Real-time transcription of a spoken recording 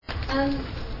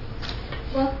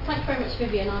Well, thanks very much,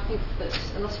 Vivian. I think that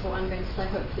a lot of what I'm going to say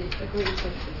hopefully agrees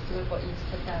with some of what you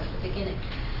said there at the beginning.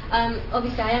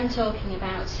 Obviously, I am talking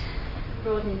about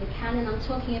broadening the canon. I'm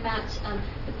talking about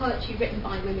the poetry written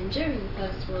by women during the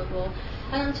First World War,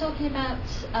 and I'm talking about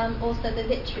also the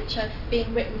literature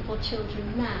being written for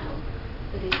children now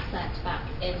that is set back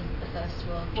in the First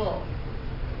World War.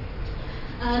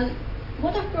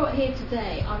 What I've brought here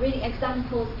today are really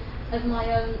examples of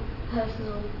my own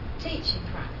personal teaching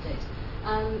practice,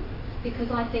 because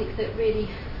I think that really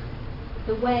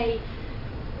the way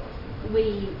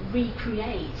we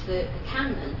recreate the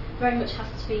canon very much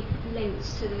has to be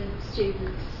linked to the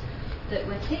students that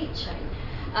we're teaching.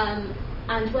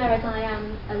 And whereas I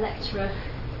am a lecturer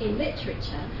in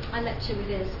literature, I lecture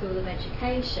within a school of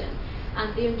education,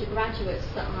 and the undergraduates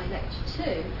that I lecture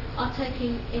to are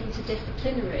taking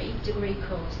interdisciplinary degree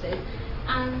courses,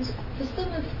 and for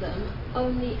some of them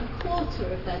only a quarter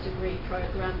of their degree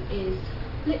programme is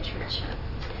literature.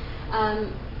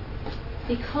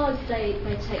 Because they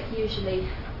take usually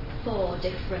 4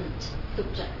 different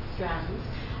subject strands,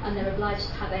 and they're obliged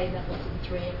to have A-levels in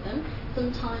 3 of them.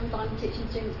 Sometimes I'm teaching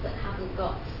students that haven't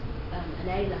got an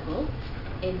A-level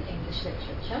in English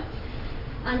literature,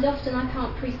 and often I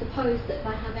can't presuppose that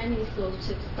they have any sort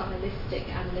of stylistic,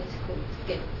 analytical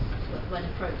skills when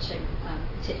approaching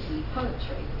particularly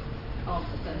poetry of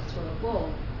the First World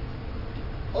War.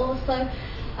 Also,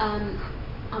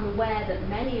 I'm aware that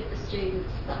many of the students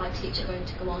that I teach are going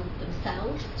to go on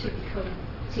themselves to become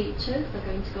teachers. They're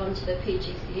going to go on to the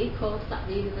PGCE course at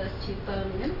the University of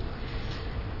Birmingham.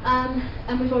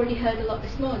 And we've already heard a lot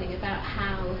this morning about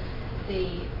how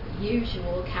the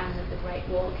usual canon of the Great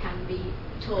War can be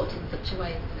taught in such a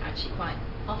way that's actually quite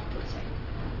off-putting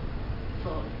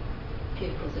for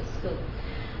pupils at school.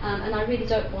 And I really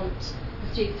don't want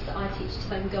the students that I teach to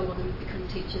then go on and become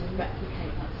teachers and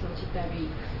replicate that sort of very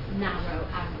narrow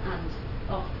and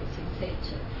off-putting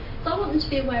teacher. So I want them to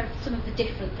be aware of some of the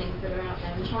different things that are out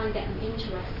there and try and get them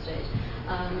interested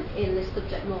in this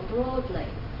subject more broadly.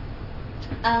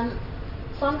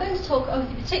 So I'm going to talk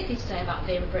particularly today about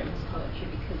Vera Britton's poetry,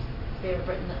 because it's Vera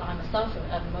Britton that I myself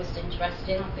am most interested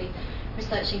in. I've been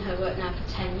researching her work now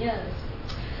for 10 years.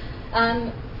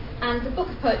 And the book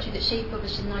of poetry that she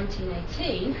published in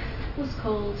 1918 was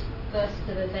called Verses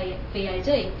of a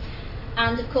VAD.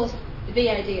 And of course, the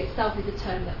VAD itself is a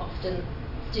term that often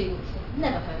students have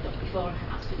never heard of before and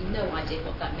have absolutely no idea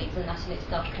what that means, and that in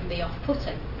itself can be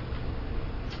off-putting.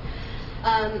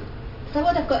 So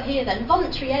what I've got here then,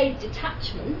 Voluntary Aid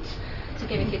Detachment, to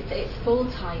give it its full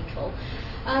title,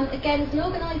 again is an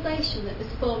organisation that was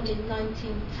formed in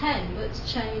 1910 but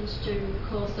changed during the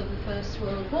course of the First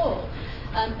World War.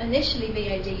 Initially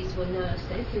VADs were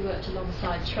nurses who worked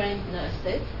alongside trained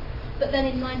nurses, but then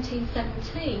in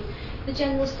 1917 the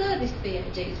General Service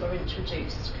VADs were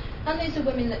introduced, and these are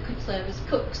women that could serve as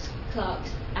cooks,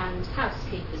 clerks and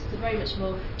housekeepers, so very much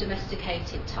more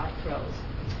domesticated type roles.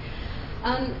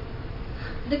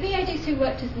 The VADs who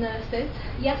worked as nurses,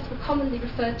 yes, were commonly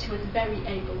referred to as very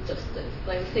able dusters.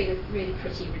 They were seen as really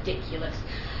pretty ridiculous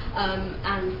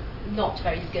and not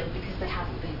very skilled because they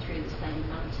hadn't been through the same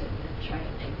amount of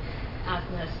training as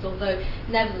nurses, although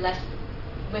nevertheless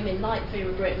women like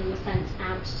Vera Britton were sent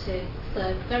out to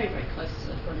serve very, very close to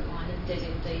the front line and did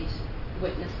indeed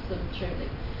witness some truly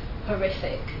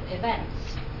horrific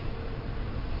events.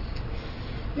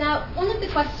 Now, one of the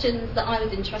questions that I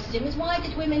was interested in was, why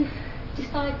did women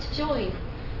decide to join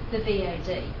the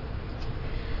VAD?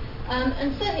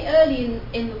 And certainly early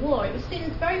in the war it was seen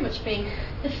as very much being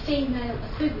the female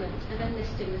equivalent of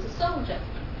enlisting as a soldier.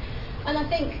 And I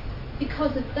think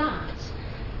because of that,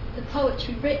 the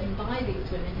poetry written by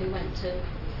these women who went to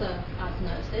serve as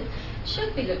nurses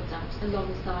should be looked at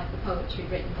alongside the poetry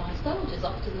written by soldiers.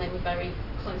 Often they were very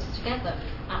close together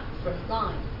at the front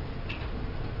line.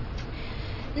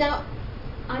 Now,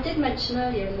 I did mention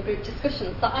earlier in the group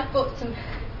discussions that I've got some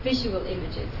visual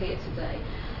images here today,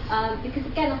 because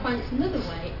again I find it's another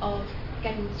way of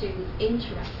getting students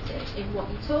interested in what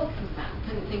you're talking about,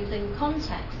 putting things in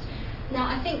context. Now,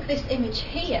 I think this image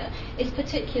here is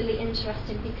particularly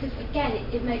interesting because again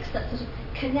it makes that sort of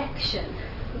connection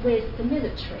with the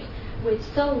military, with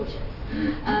soldiers,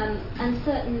 and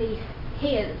certainly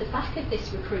here at the back of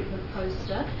this recruitment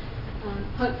poster,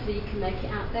 hopefully you can make it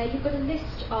out there, you've got a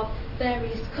list of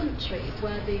various countries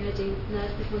where VAD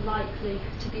nurses were likely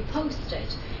to be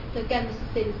posted. So again, this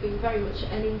is seen as being very much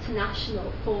an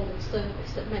international form of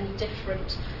service at many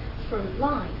different front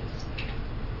lines.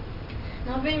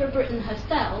 Now, Vera Britton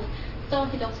herself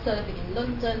started off serving in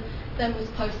London, then was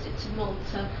posted to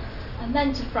Malta, and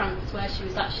then to France, where she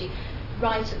was actually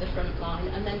right at the front line,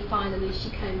 and then finally she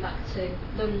came back to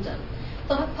London.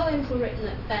 So her poems were written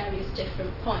at various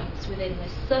different points within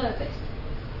this service.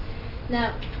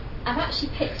 Now, I've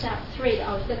actually picked out three that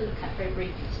I was going to look at very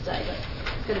briefly today, but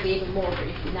it's going to be even more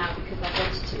briefly now because I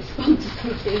wanted to respond to some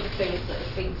of the things that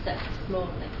have been said this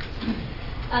morning.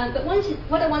 But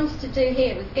what I wanted to do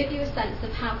here was give you a sense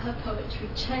of how her poetry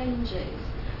changes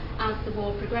as the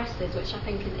war progresses, which I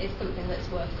think is something that's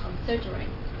worth considering.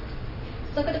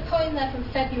 So I've got a poem there from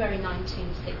February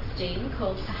 1916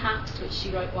 called Perhaps, which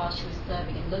she wrote while she was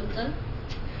serving in London.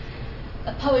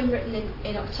 A poem written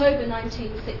in October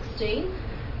 1916,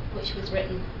 which was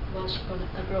written while she'd gone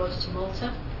abroad to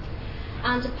Malta.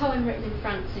 And a poem written in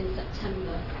France in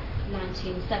September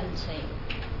 1917.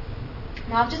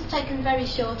 Now I've just taken very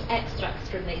short extracts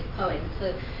from these poems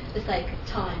for the sake of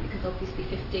time, because obviously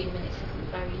 15 minutes isn't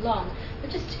very long, but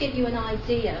just to give you an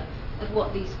idea of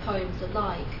what these poems are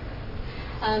like.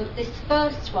 This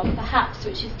first one, Perhaps,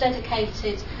 which is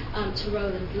dedicated to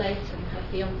Roland Leighton, her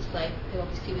fiancé, who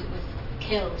obviously was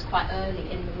killed quite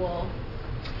early in the war.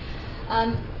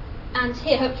 And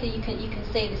here, hopefully, you can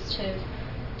see this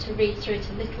to read through it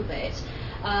a little bit.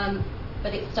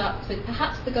 But it starts with,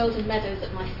 Perhaps the golden meadows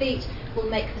at my feet will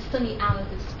make the sunny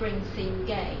hours of spring seem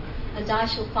gay, and I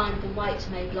shall find the white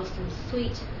May blossoms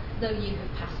sweet, though you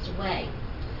have passed away.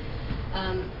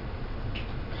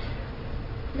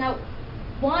 Now,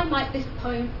 why might this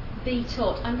poem be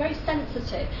taught? I'm very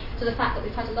sensitive to the fact that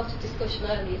we've had a lot of discussion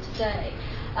earlier today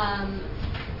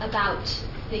about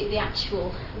the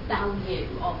actual value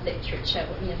of literature,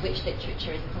 which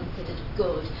literature is considered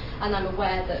good, and I'm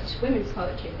aware that women's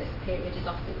poetry of this period is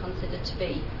often considered to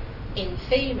be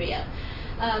inferior.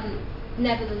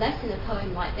 Nevertheless, in a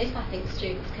poem like this, I think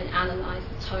students can analyse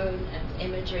the tone and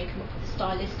imagery, come up with a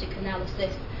stylistic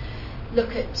analysis,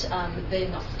 look at the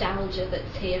nostalgia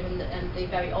that's here and the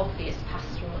very obvious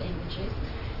pastoral images.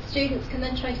 Students can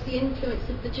then trace the influence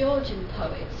of the Georgian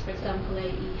poets, for example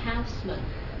A.E. Housman.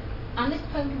 And this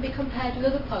poem can be compared with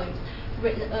other poems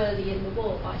written early in the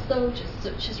war by soldiers,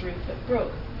 such as Rupert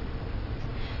Brooke.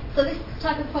 So this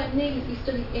type of poem needn't be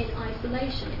studied in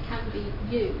isolation. It can be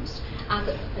used as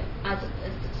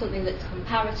something that's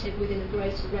comparative within a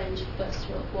greater range of First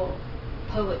World War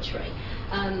poetry.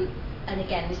 And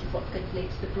again, this is what's going to lead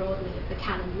to the broadening of the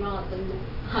canon rather than,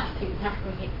 I think,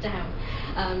 narrowing it down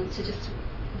to just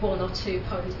one or two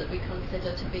poems that we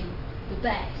consider to be the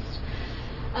best.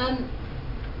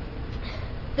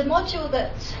 The module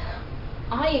that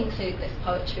I include this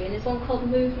poetry in is one called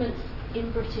Movements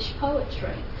in British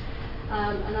Poetry.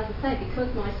 And as I say,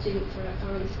 because my students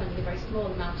are only spending a very small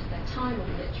amount of their time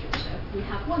on literature, we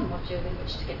have one module in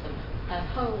which to give them a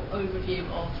whole overview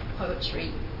of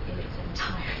poetry in its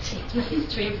entirety, the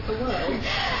history of the world.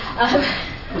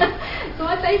 So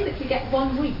I basically get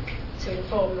 1 week to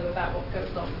inform them about what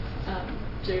goes on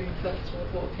during the First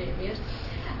World War period.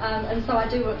 And so I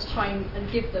do want to try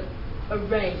and give them a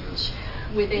range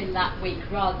within that week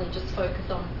rather than just focus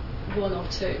on one or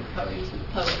two poems and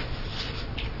poets.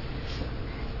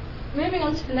 Moving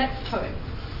on to the next poem,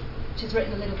 which is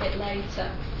written a little bit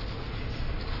later.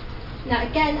 Now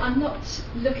again, I'm not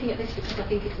looking at this because I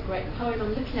think it's a great poem,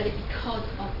 I'm looking at it because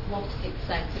of what it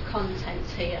says, the content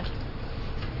here.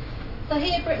 So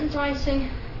here Britain's writing,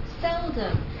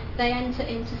 seldom they enter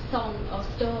into song or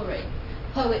story.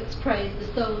 Poets praise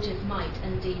the soldiers' might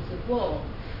and deeds of war,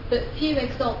 but few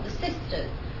exalt the sisters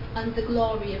and the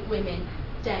glory of women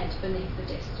dead beneath the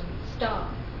distant star.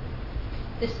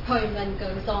 This poem then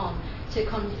goes on to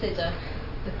consider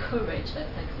the courage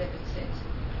that's exhibited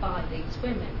by these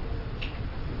women.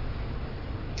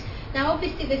 Now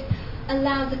obviously this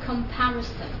allows a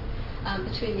comparison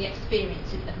between the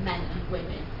experiences of men and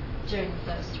women during the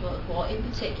First World War, in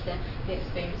particular the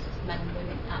experiences of men and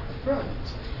women at the front.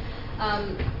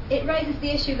 It raises the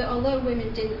issue that although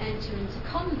women didn't enter into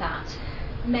combat,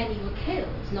 many were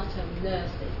killed, not only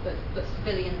nurses but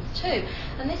civilians too.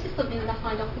 And this is something that I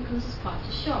find often comes as quite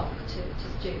a shock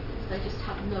to students. They just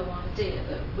have no idea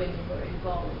that women were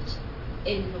involved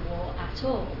in the war at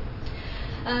all.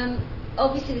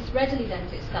 Obviously this readily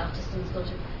lends itself to some sort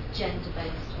of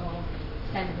gender-based or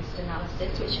feminist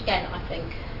analysis, which again I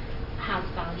think has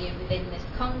value within this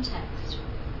context.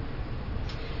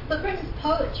 But Britain's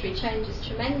poetry changes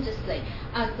tremendously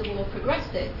as the war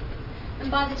progresses,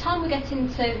 and by the time we get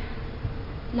into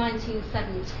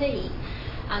 1917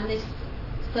 and this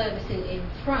service in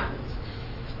France,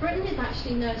 Britain is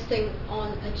actually nursing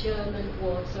on a German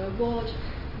ward, so a ward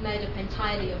made up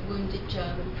entirely of wounded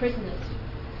German prisoners.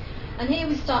 And here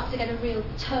we start to get a real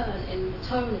turn in the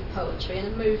tone of poetry and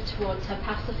a move towards her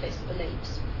pacifist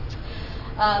beliefs.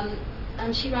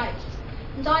 And she writes,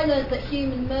 And I learnt that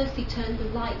human mercy turns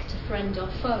alike to friend or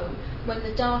foe when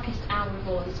the darkest hour of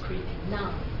all is creeping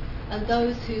nigh, and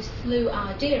those who slew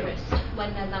our dearest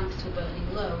when their lamps were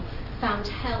burning low found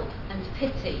help and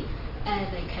pity ere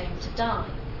they came to die.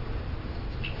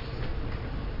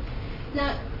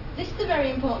 Now, this is a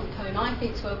very important poem, I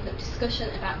think, to open up discussion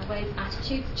about the ways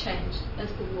attitudes changed as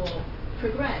the war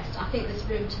progressed. I think there's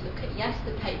room to look at, yes,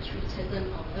 the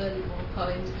patriotism of early war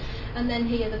poems, and then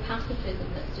here the pacifism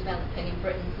that's developing in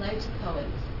Britain's later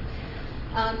poems.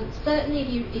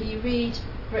 Certainly, if you read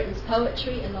Britain's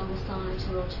poetry alongside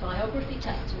her autobiography,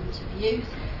 Testament of Youth,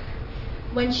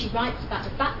 when she writes about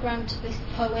the background to this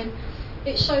poem,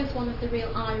 it shows one of the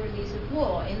real ironies of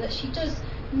war, in that she does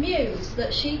muse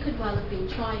that she could well have been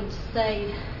trying to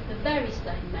save the very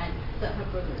same men that her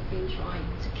brother had been trying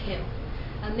to kill.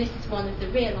 And this is one of the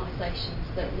realisations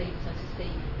that leads her to see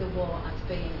the war as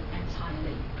being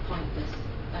entirely pointless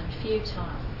and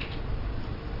futile.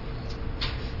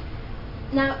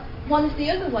 Now, one of the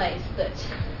other ways that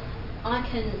I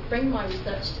can bring my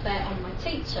research to bear on my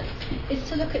teaching is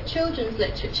to look at children's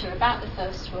literature about the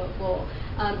First World War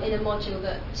in a module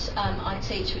that I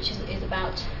teach, which is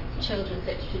about children's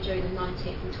literature during the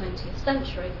 19th and 20th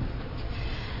century.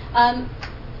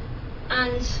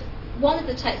 And one of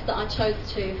the texts that I chose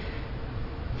to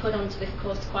put onto this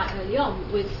course quite early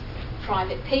on was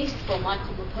Private Peaceful,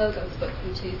 Michael Morpurgo's book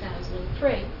from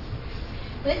 2003.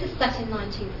 This is set in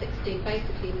 1916,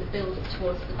 basically in the build-up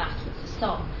towards the Battle of the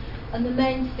Somme. And the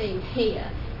main theme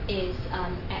here is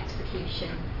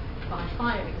execution by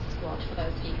firing squad, for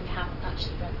those of you who haven't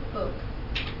actually read the book.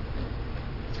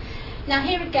 Now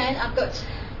here again I've got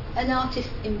an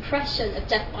artist's impression of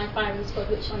death by firing squad,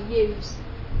 which I use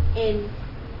in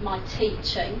my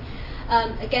teaching.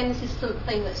 Again, this is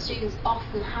something that students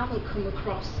often haven't come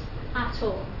across at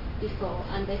all before,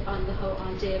 and they find the whole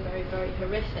idea very, very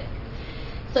horrific.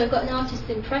 So I've got an artist's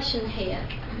impression here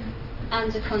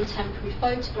and a contemporary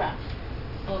photograph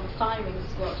of a firing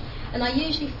squad. And I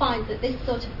usually find that this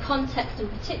sort of context,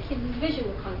 and particularly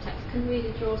visual context, can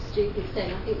really draw students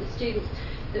in. I think the students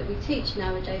that we teach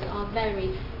nowadays are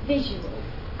very visual,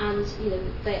 and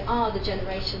they are the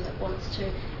generation that wants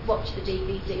to watch the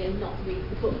DVD and not read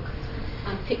the book.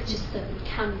 And pictures certainly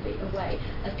can be a way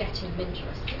of getting them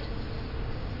interested.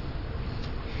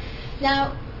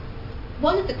 Now,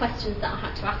 one of the questions that I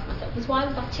had to ask myself was, why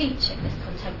was I teaching this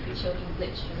contemporary children's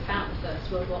literature about the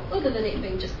First World War, other than it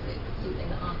being just something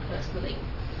that I personally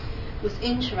was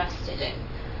interested in?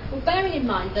 Well, bearing in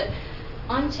mind that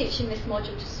I'm teaching this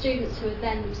module to students who are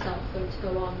then themselves going to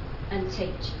go on and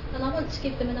teach, and I want to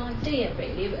give them an idea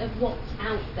really of what's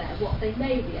out there, what they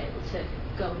may be able to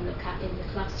go and look at in the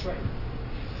classroom.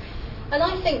 And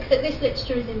I think that this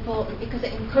literature is important because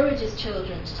it encourages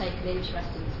children to take an interest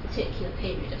in this particular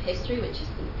period of history, which is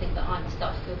something that I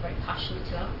myself feel very passionate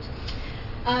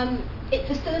about. It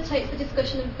facilitates the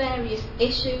discussion of various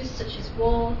issues such as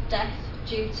war, death,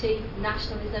 duty,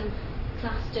 nationalism,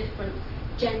 class difference,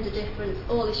 gender difference,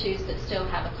 all issues that still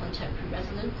have a contemporary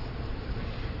resonance.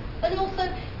 And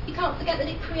also, you can't forget that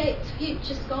it creates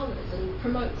future scholars and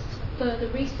promotes further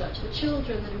research. The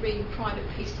children that are reading Private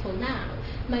Peaceful now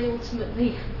may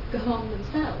ultimately go on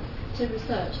themselves to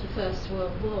research the First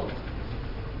World War.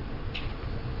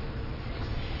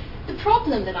 The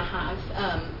problem that I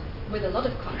have with a lot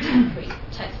of contemporary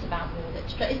texts about war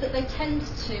literature is that they tend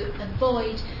to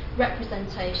avoid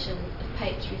representation of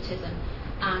patriotism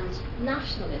and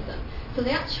nationalism. So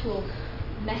the actual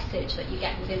message that you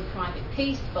get within Private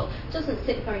Peaceful doesn't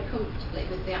sit very comfortably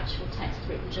with the actual text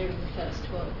written during the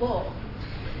First World War.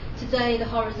 Today, the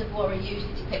horrors of war are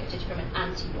usually depicted from an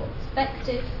anti-war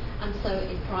perspective, and so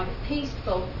in Private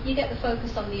Peaceful, you get the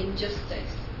focus on the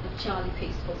injustice of Charlie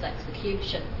Peaceful's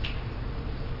execution.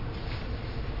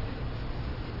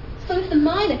 Some of the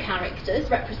minor characters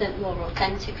represent more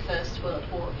authentic First World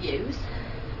War views,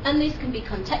 and these can be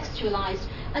contextualised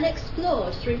and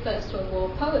explored through First World War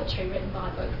poetry written by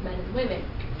both men and women.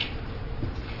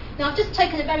 Now, I've just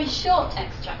taken a very short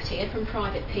extract here from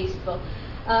Private Peaceful,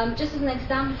 just as an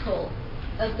example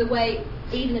of the way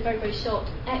even a very, very short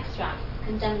extract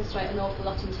can demonstrate an awful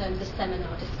lot in terms of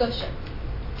seminar discussion.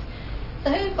 So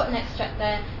here we've got an extract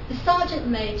there. The Sergeant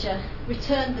Major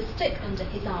returned the stick under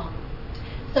his arm.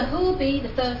 So who'll be the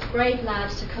first brave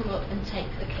lad to come up and take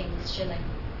the King's shilling?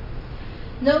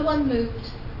 No one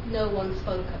moved, no one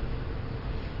spoke up.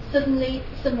 Suddenly,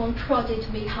 someone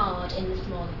prodded me hard in the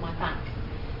small of my back.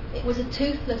 It was a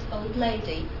toothless old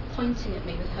lady pointing at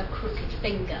me with her crooked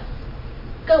finger.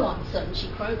 Go on, son, she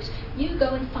croaked. You go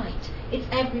and fight. It's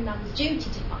every man's duty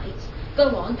to fight.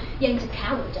 Go on, you ain't a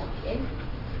coward, are you?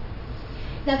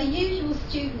 Now, the usual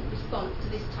student response to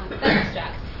this type of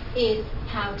extract is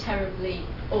how terribly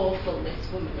awful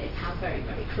this woman is, how very,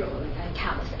 very cruel and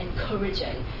callous,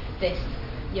 encouraging this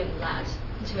young lad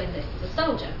to enlist as a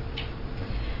soldier.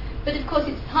 But of course,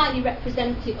 it's highly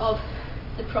representative of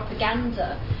the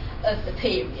propaganda of the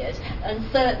period, and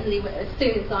certainly as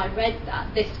soon as I read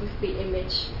that, this was the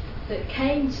image that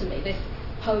came to me, this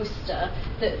poster,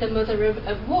 that the mother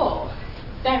of war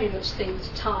very much seems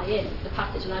to tie in the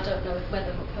passage, and I don't know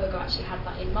whether Pogo actually had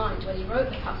that in mind when he wrote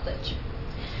the passage.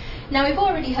 Now, we've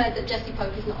already heard that Jessie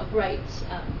Pope is not a great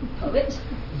poet,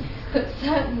 but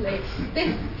certainly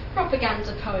this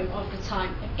propaganda poem of the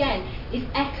time, again, is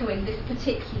echoing this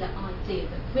particular idea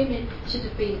that women should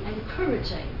have been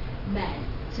encouraging men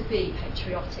to be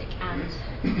patriotic and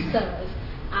serve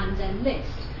and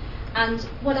enlist. And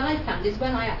what I found is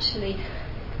when I actually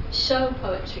show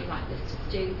poetry like this to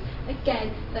students,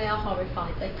 again, they are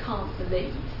horrified. They can't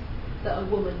believe that a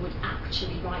woman would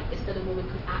actually write this, that a woman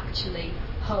could actually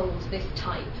hold this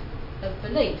type of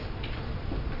belief.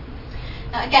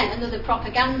 Again, another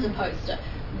propaganda poster,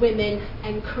 women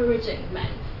encouraging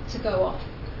men to go off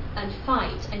and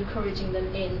fight, encouraging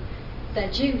them in their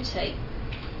duty.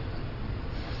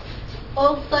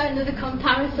 Also, another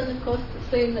comparison, of course,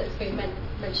 soon that's been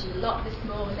mentioned a lot this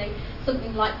morning,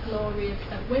 something like Glory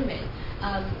of Women,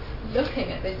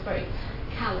 looking at this very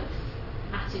callous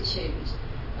attitude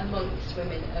amongst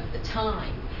women of the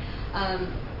time.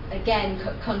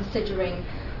 Again, considering,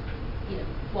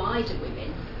 why do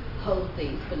women hold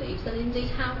these beliefs, and indeed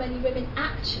how many women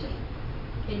actually,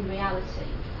 in reality,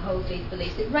 hold these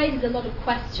beliefs. It raises a lot of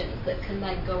questions that can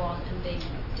then go on and be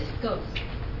discussed.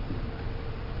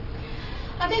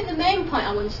 I think the main point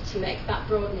I wanted to make about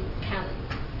broadening the canon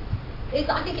is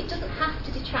that I think it doesn't have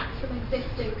to detract from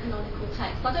existing canonical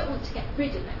texts. I don't want to get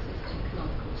rid of existing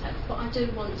canonical texts, but I do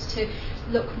want to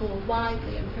look more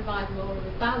widely and provide more of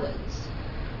a balance.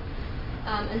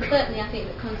 And certainly I think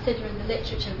that considering the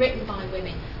literature written by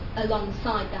women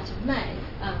alongside that of men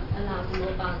allows a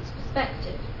more balanced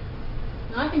perspective.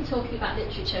 Now, I've been talking about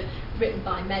literature written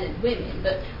by men and women,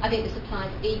 but I think this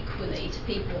applies equally to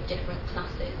people of different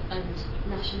classes and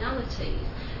nationalities.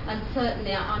 And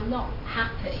certainly I'm not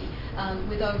happy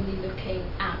with only looking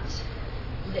at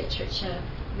literature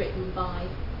written by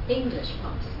English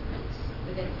participants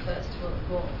within the First World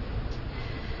War.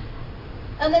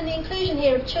 And then the inclusion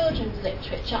here of children's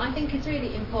literature, I think, is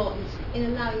really important in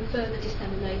allowing further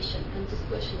dissemination and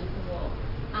discussion of the war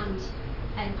and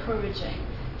encouraging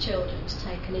children to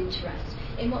take an interest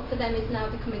in what for them is now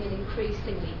becoming an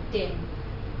increasingly dim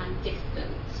and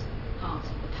distant part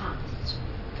of the past.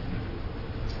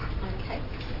 Okay.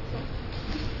 So